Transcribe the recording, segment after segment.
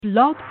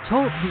Blog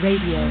Talk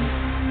Radio.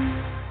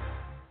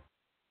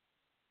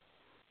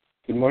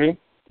 Good morning,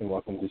 and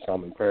welcome to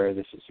Psalm and Prayer.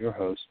 This is your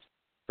host,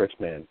 Chris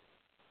Mann.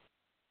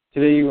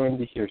 Today you're going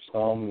to hear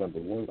Psalm number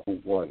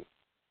 101.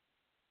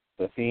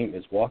 The theme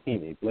is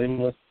walking a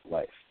blameless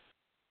life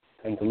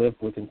and to live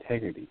with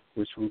integrity,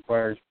 which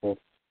requires both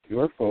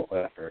your full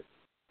effort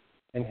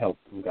and help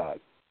from God.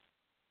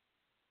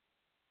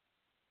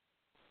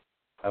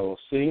 I will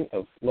sing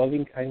of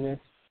loving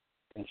kindness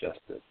and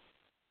justice.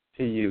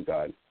 To you,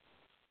 God,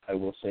 I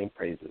will sing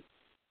praises.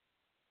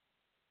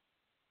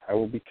 I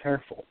will be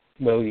careful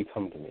will you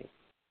come to me.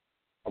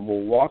 I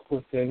will walk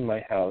within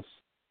my house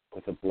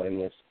with a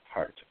blameless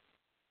heart.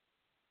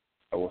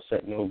 I will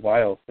set no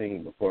vile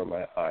thing before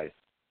my eyes.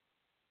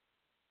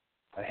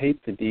 I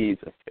hate the deeds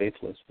of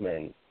faithless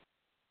men.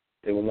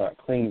 They will not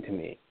cling to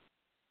me.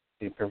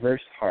 A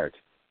perverse heart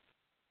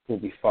will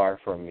be far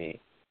from me.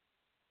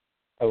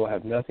 I will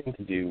have nothing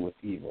to do with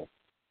evil.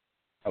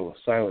 I will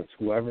silence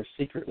whoever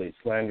secretly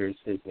slanders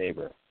his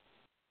neighbor,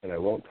 and I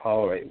won't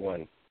tolerate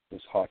one who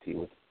is haughty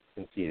with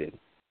conceited.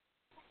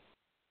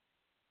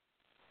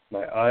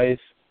 My eyes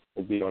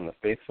will be on the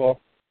faithful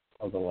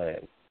of the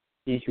land.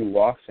 He who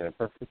walks in a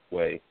perfect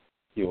way,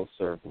 he will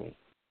serve me.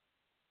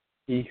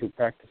 He who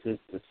practices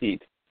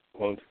deceit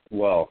won't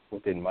dwell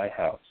within my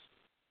house.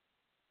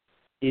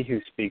 He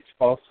who speaks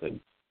falsehood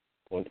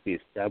won't be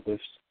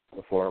established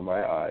before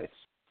my eyes.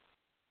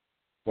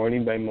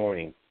 Morning by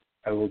morning,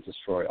 I will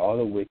destroy all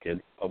the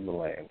wicked of the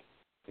land,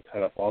 to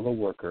cut off all the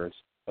workers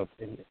of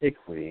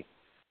iniquity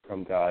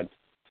from God's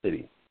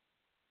city.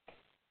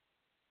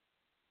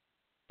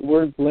 The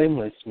word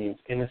blameless means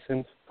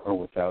innocent or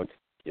without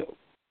guilt.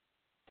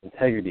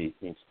 Integrity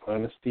means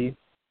honesty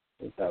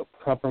without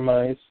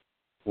compromise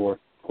or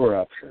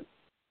corruption.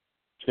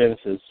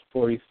 Genesis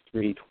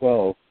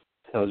 43:12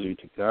 tells you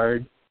to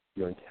guard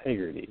your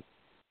integrity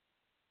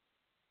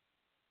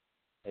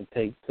and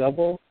take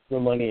double the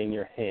money in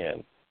your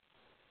hand,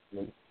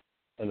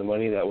 and the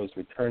money that was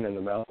returned in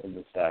the mouth of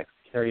the sacks,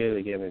 carry it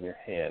again in your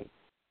hand.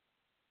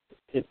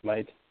 It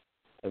might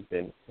have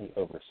been an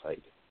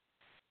oversight.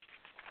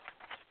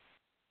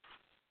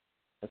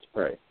 Let's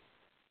pray.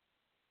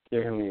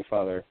 Dear Heavenly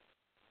Father,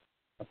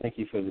 I thank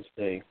you for this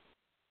day.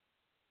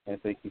 I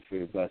thank you for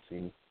your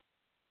blessing.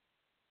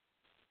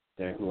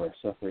 There who are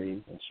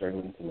suffering and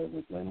struggling to live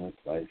a blameless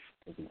life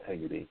with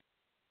integrity.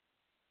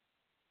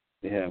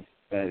 They have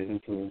bad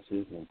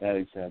influences and bad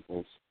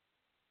examples,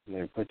 and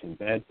they're put in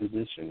bad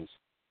positions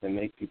that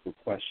make people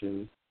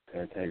question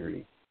their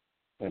integrity.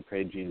 And I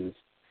pray, Jesus,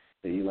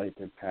 that you light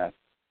their path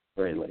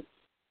brightly.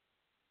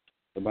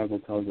 The Bible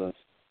tells us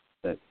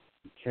that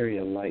you carry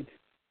a light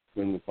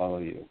when we follow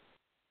you.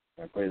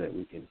 I pray that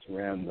we can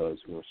surround those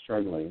who are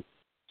struggling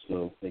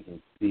so they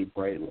can see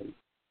brightly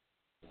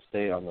and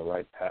stay on the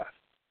right path.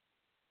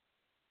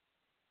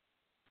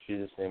 In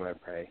Jesus' name I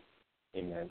pray. Amen.